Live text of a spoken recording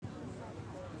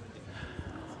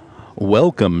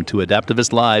Welcome to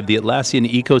Adaptavist Live, the Atlassian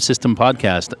Ecosystem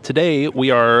Podcast. Today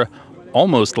we are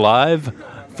almost live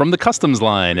from the customs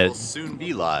line. We'll soon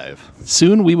be live.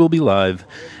 Soon we will be live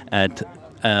at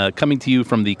coming to you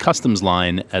from the customs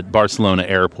line at Barcelona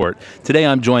Airport. Today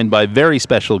I'm joined by very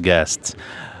special guests.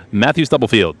 Matthew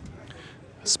Stubblefield.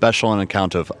 Special on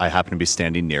account of I happen to be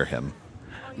standing near him.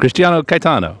 Cristiano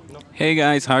Caetano. Hey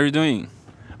guys, how are you doing?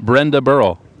 Brenda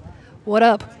Burrell. What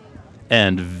up?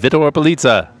 And Vitor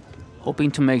Palizza.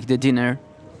 Hoping to make the dinner.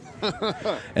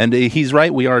 And he's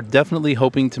right, we are definitely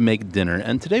hoping to make dinner.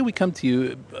 And today we come to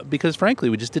you because, frankly,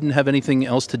 we just didn't have anything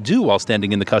else to do while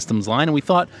standing in the customs line. And we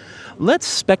thought, let's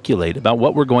speculate about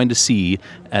what we're going to see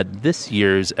at this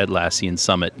year's Atlassian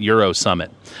Summit, Euro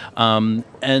Summit.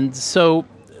 And so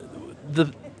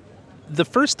the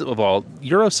first of all,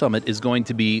 Euro Summit is going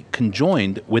to be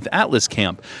conjoined with Atlas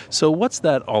Camp. So what's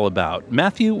that all about?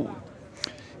 Matthew?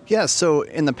 Yeah, so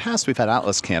in the past we've had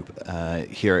Atlas Camp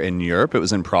here in Europe. It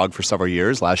was in Prague for several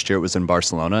years. Last year it was in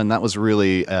Barcelona, and that was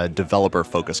really a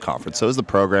developer-focused conference. So it was the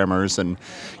programmers and,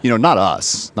 not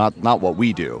us, not what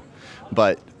we do,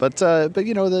 but the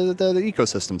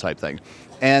ecosystem type thing.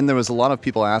 And there was a lot of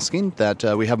people asking that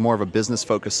we have more of a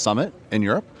business-focused summit in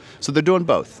Europe. So they're doing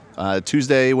both.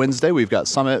 Tuesday, Wednesday, we've got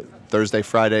Summit. Thursday,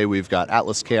 Friday, we've got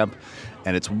Atlas Camp.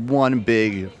 And it's one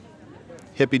big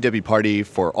hippy-dippy party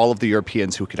for all of the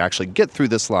Europeans who could actually get through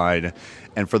this line.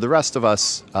 And for the rest of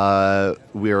us,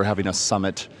 we are having a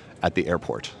summit at the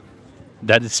airport.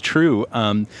 That is true.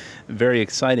 Very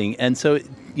exciting. And so,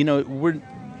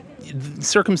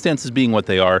 circumstances being what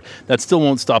they are, that still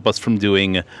won't stop us from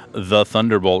doing the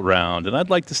Thunderbolt round. And I'd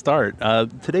like to start.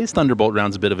 Today's Thunderbolt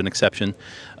round is a bit of an exception.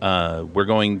 We're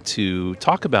going to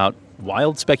talk about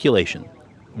wild speculation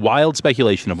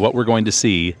of what we're going to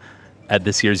see at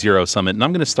this year's Euro Summit. And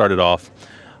I'm going to start it off.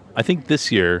 I think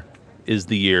this year is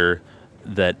the year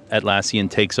that Atlassian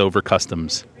takes over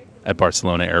customs at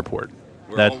Barcelona Airport.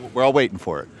 We're all waiting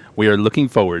for it. We are looking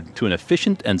forward to an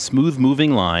efficient and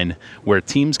smooth-moving line where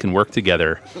teams can work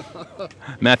together.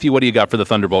 Matthew, what do you got for the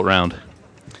Thunderbolt round?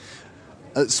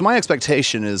 So my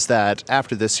expectation is that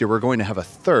after this year, we're going to have a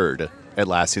third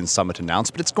Atlassian Summit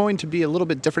announced, but it's going to be a little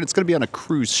bit different. It's going to be on a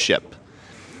cruise ship.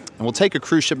 And we'll take a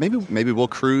cruise ship. Maybe we'll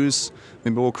cruise.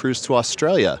 Maybe we'll cruise to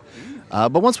Australia.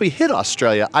 But once we hit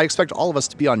Australia, I expect all of us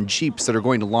to be on jeeps that are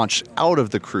going to launch out of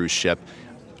the cruise ship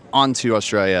onto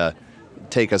Australia,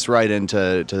 take us right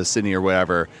into Sydney or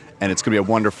wherever, and it's going to be a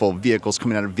wonderful vehicles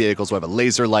coming out of vehicles. We'll have a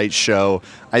laser light show.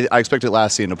 I expect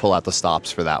Atlassian to pull out the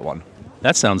stops for that one.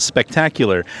 That sounds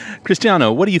spectacular.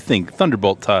 Cristiano, what do you think,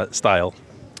 Thunderbolt style?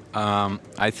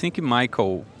 I think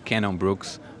Michael Cannon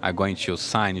Brooks are going to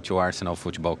sign to Arsenal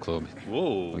Football Club.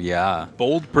 Whoa. Yeah.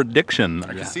 Bold prediction.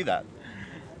 I can see that.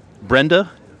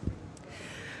 Brenda?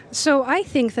 So I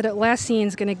think that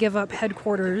Atlassian's going to give up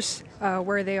headquarters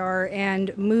where they are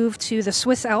and move to the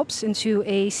Swiss Alps into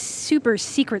a super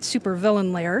secret super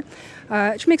villain lair,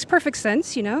 which makes perfect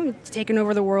sense. It's taking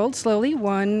over the world slowly,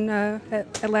 one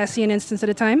Atlassian instance at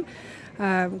a time.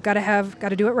 Got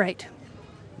to do it right.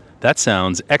 That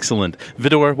sounds excellent.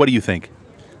 Vitor, what do you think?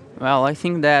 Well, I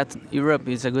think that Europe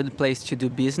is a good place to do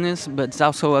business, but it's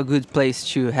also a good place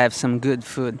to have some good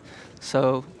food.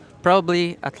 So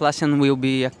probably Atlassian will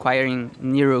be acquiring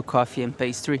Nero Coffee and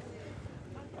Pastry.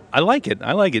 I like it.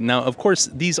 Now, of course,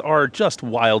 these are just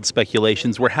wild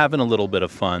speculations. We're having a little bit of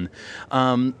fun.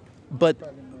 But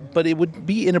it would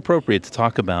be inappropriate to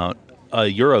talk about a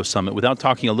Euro Summit without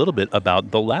talking a little bit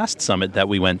about the last summit that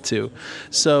we went to.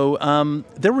 So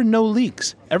there were no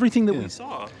leaks. Everything that we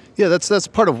saw. Yeah, that's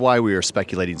part of why we are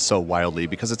speculating so wildly,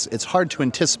 because it's hard to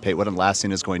anticipate what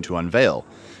Atlassian is going to unveil.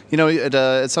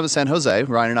 At Summit San Jose,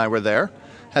 Ryan and I were there,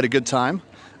 had a good time,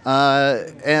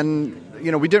 and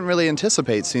we didn't really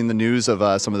anticipate seeing the news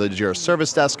of some of the Jira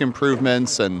Service Desk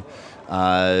improvements and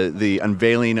the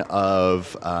unveiling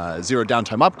of zero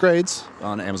downtime upgrades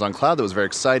on Amazon Cloud. That was very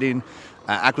exciting.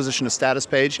 Acquisition of status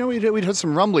page. We'd heard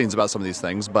some rumblings about some of these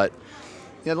things, but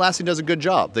Atlassian does a good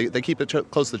job. They keep it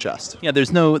close to the chest. Yeah,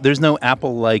 there's no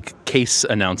Apple-like case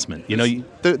announcement.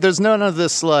 There's none of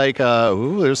this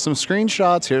there's some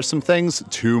screenshots, here's some things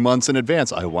 2 months in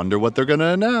advance. I wonder what they're going to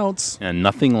announce. And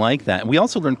nothing like that. We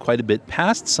also learned quite a bit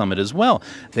past Summit as well.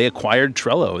 They acquired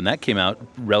Trello, and that came out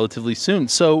relatively soon.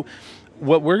 So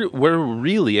what we're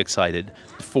really excited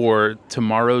for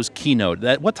tomorrow's keynote.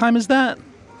 What time is that?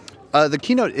 The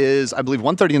keynote is, I believe,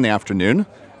 1:30 in the afternoon.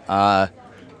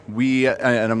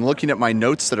 And I'm looking at my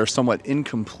notes that are somewhat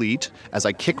incomplete as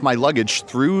I kick my luggage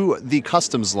through the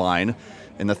customs line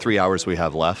in the 3 hours we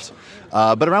have left.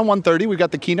 But around 1:30, we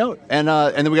got the keynote, and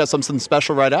then we got something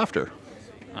special right after.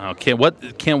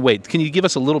 Can't wait. Can you give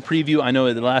us a little preview? I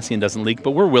know Atlassian doesn't leak,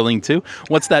 but we're willing to.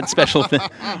 What's that special thing?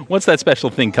 What's that special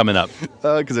thing coming up?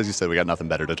 Because as you said, we got nothing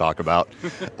better to talk about.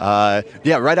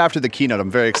 Right after the keynote, I'm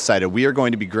very excited. We are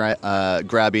going to be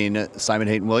grabbing Simon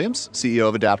Hayden Williams, CEO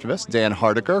of Adaptavist, Dan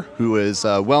Hardiker, who is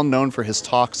well known for his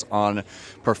talks on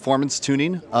performance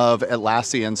tuning of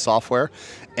Atlassian software,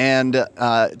 and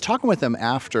talking with him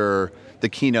after the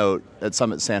keynote at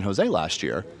Summit San Jose last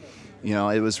year.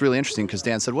 It was really interesting because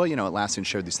Dan said, well, Atlassian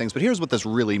shared these things, but here's what this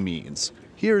really means.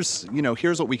 Here's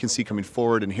what we can see coming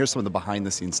forward, and here's some of the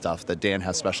behind-the-scenes stuff that Dan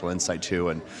has special insight to.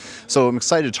 And so I'm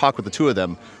excited to talk with the two of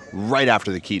them right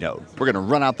after the keynote. We're going to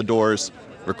run out the doors,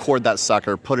 record that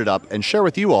sucker, put it up, and share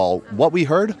with you all what we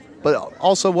heard, but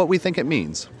also what we think it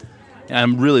means.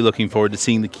 I'm really looking forward to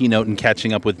seeing the keynote and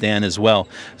catching up with Dan as well.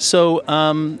 So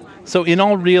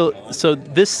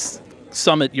this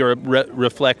Summit Europe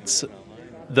reflects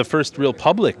the first real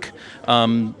public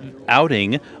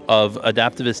outing of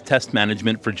Adaptavist test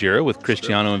management for Jira with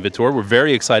Cristiano and Vitor. We're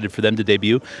very excited for them to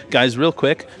debut. Guys, real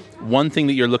quick, one thing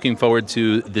that you're looking forward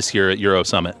to this year at Euro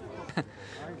Summit.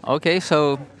 Okay,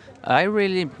 so I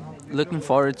really looking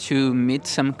forward to meet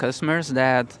some customers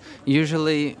that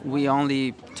usually we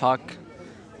only talk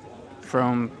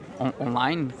from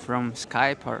online, from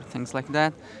Skype or things like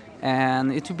that.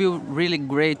 And it would be really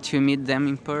great to meet them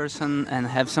in person and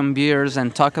have some beers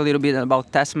and talk a little bit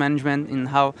about test management and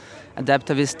how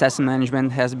Adaptavist test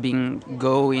management has been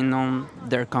going on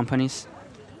their companies.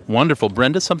 Wonderful.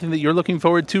 Brenda, something that you're looking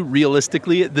forward to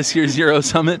realistically at this year's Euro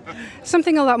Summit?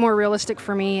 Something a lot more realistic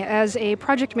for me. As a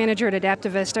project manager at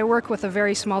Adaptavist, I work with a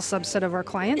very small subset of our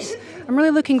clients. I'm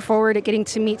really looking forward to getting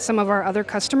to meet some of our other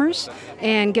customers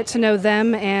and get to know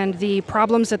them and the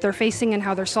problems that they're facing and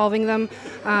how they're solving them,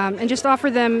 and just offer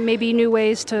them maybe new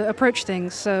ways to approach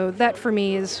things. So that for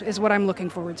me is what I'm looking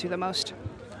forward to the most.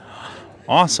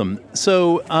 Awesome.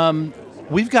 So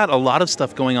we've got a lot of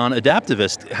stuff going on.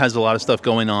 Adaptavist has a lot of stuff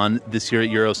going on this year at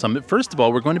Euro Summit. First of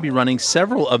all, we're going to be running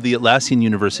several of the Atlassian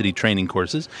University training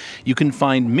courses. You can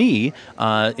find me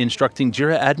instructing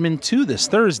Jira Admin 2 this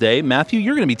Thursday. Matthew,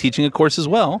 you're going to be teaching a course as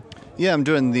well. Yeah, I'm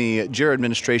doing the Jira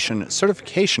Administration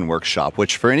Certification Workshop,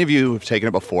 which for any of you who've taken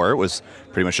it before, it was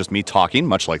pretty much just me talking,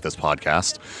 much like this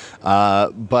podcast.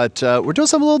 But we're doing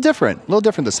something a little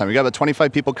different this time. We got about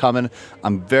 25 people coming.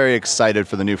 I'm very excited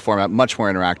for the new format, much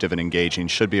more interactive and engaging.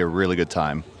 Should be a really good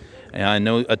time. And I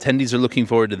know attendees are looking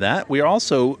forward to that. We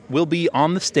will be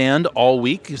on the stand all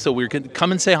week, so we're going to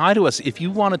come and say hi to us. If you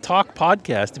want to talk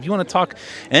podcast, if you want to talk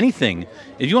anything,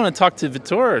 if you want to talk to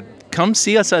Vitor, come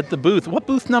see us at the booth. What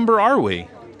booth number are we?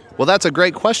 Well, that's a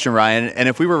great question, Ryan. And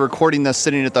if we were recording this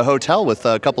sitting at the hotel with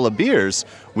a couple of beers,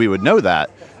 we would know that.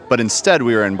 But instead,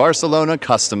 we were in Barcelona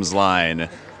Customs Line.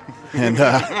 And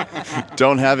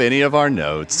don't have any of our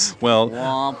notes. Well,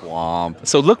 womp womp.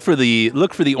 So look for the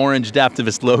orange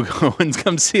Adaptavist logo and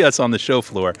come see us on the show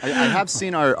floor. I have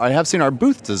seen our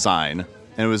booth design,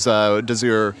 and it was does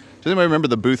anybody remember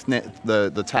the booth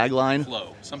the tagline?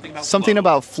 Flow. Something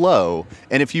about flow.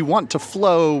 And if you want to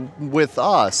flow with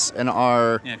us and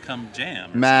our come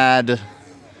jam. Mad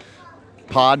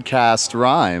podcast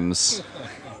rhymes,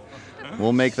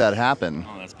 we'll make that happen.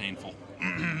 Oh, that's painful.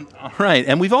 All right,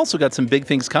 and we've also got some big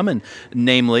things coming,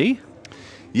 namely...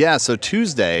 Yeah, so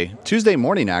Tuesday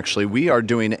morning, actually, we are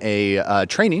doing a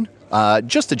training,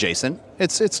 just adjacent.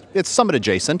 It's Summit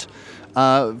adjacent,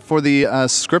 for the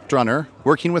script runner,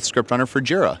 working with script runner for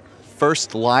Jira.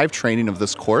 First live training of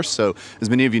this course. So as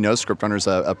many of you know, script runner is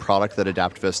a product that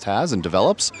Adaptavist has and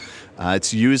develops.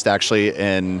 It's used actually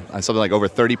in something like over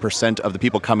 30% of the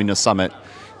people coming to Summit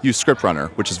use script runner,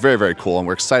 which is very, very cool, and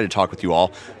we're excited to talk with you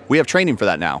all. We have training for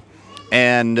that now.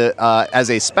 And as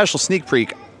a special sneak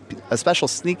peek,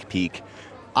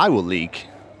 I will leak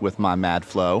with my mad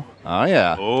flow. Oh,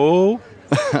 yeah. Oh.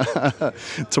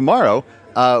 Tomorrow,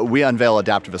 we unveil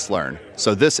Adaptavist Learn.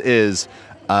 So this is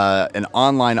an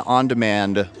online,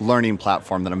 on-demand learning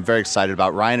platform that I'm very excited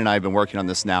about. Ryan and I have been working on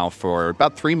this now for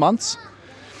about 3 months.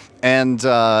 And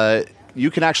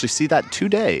you can actually see that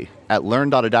today at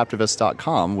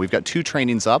learn.adaptavist.com. We've got 2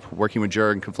 trainings up, working with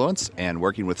Jira and Confluence and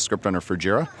working with Script Runner for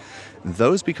Jira.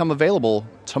 Those become available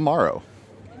tomorrow.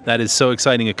 That is so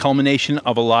exciting, a culmination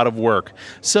of a lot of work.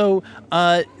 So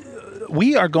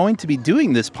we are going to be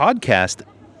doing this podcast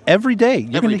every day.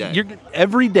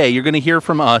 Every day you're going to hear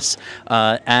from us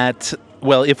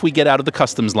if we get out of the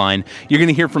customs line, you're going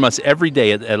to hear from us every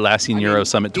day at Atlassian Euro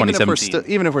Summit 2017.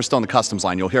 Even if we're still in the customs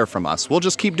line, you'll hear from us. We'll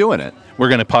just keep doing it. We're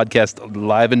going to podcast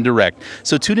live and direct.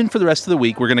 So tune in for the rest of the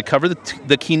week. We're going to cover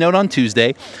the keynote on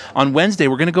Tuesday. On Wednesday,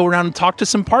 we're going to go around and talk to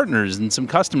some partners and some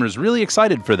customers. Really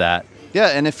excited for that. Yeah,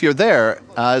 and if you're there,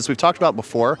 as we've talked about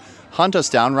before, hunt us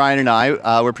down. Ryan and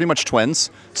I, we're pretty much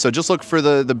twins. So just look for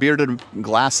the bearded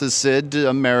glasses Sid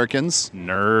Americans.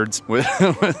 Nerds. With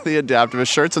the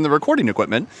Adaptavist shirts and the recording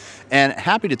equipment. And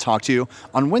happy to talk to you.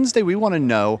 On Wednesday, we want to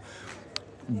know,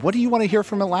 what do you want to hear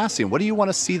from Atlassian? What do you want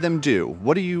to see them do?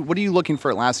 What are you looking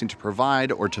for Atlassian to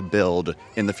provide or to build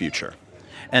in the future?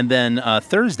 And then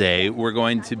Thursday, we're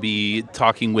going to be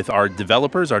talking with our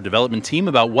developers, our development team,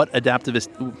 about what Atlassian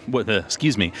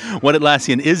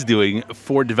is doing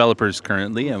for developers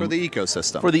currently. For the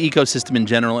ecosystem. For the ecosystem in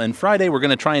general. And Friday, we're going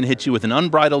to try and hit you with an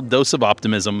unbridled dose of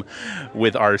optimism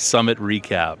with our summit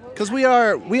recap. Because we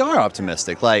are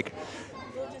optimistic. Like,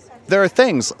 there are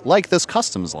things like this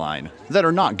customs line that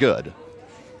are not good.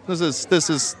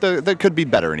 That could be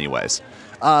better anyways.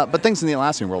 But things in the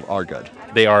Atlassian world are good.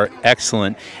 They are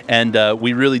excellent, and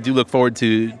we really do look forward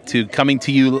to coming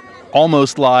to you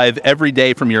almost live every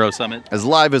day from Euro Summit. As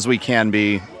live as we can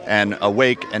be, and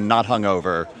awake and not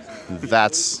hungover.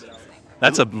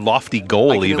 That's a lofty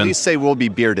goal, I can even. at least say we'll be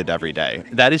bearded every day.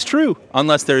 That is true,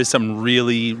 unless there is some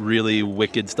really, really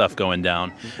wicked stuff going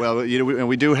down. Well,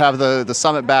 we do have the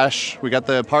Summit Bash. We got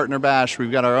the Partner Bash.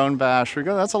 We've got our own Bash.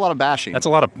 That's a lot of bashing. That's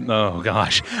a lot of, oh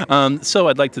gosh. So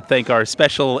I'd like to thank our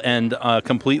special and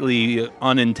completely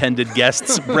unintended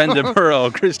guests, Brenda Pearl,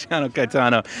 Cristiano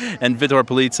Caetano, and Vitor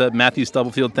Polizza. Matthew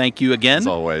Stubblefield, thank you again. As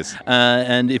always.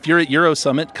 And if you're at Euro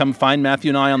Summit, come find Matthew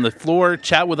and I on the floor,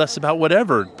 chat with us about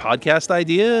whatever, podcast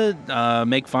idea,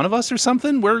 make fun of us or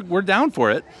something. We're down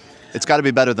for it. It's got to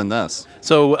be better than this.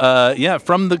 So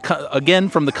from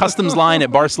the customs line at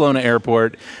Barcelona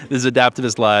Airport, this is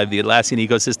Adaptavist Live, the Atlassian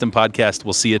Ecosystem Podcast.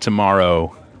 We'll see you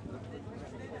tomorrow.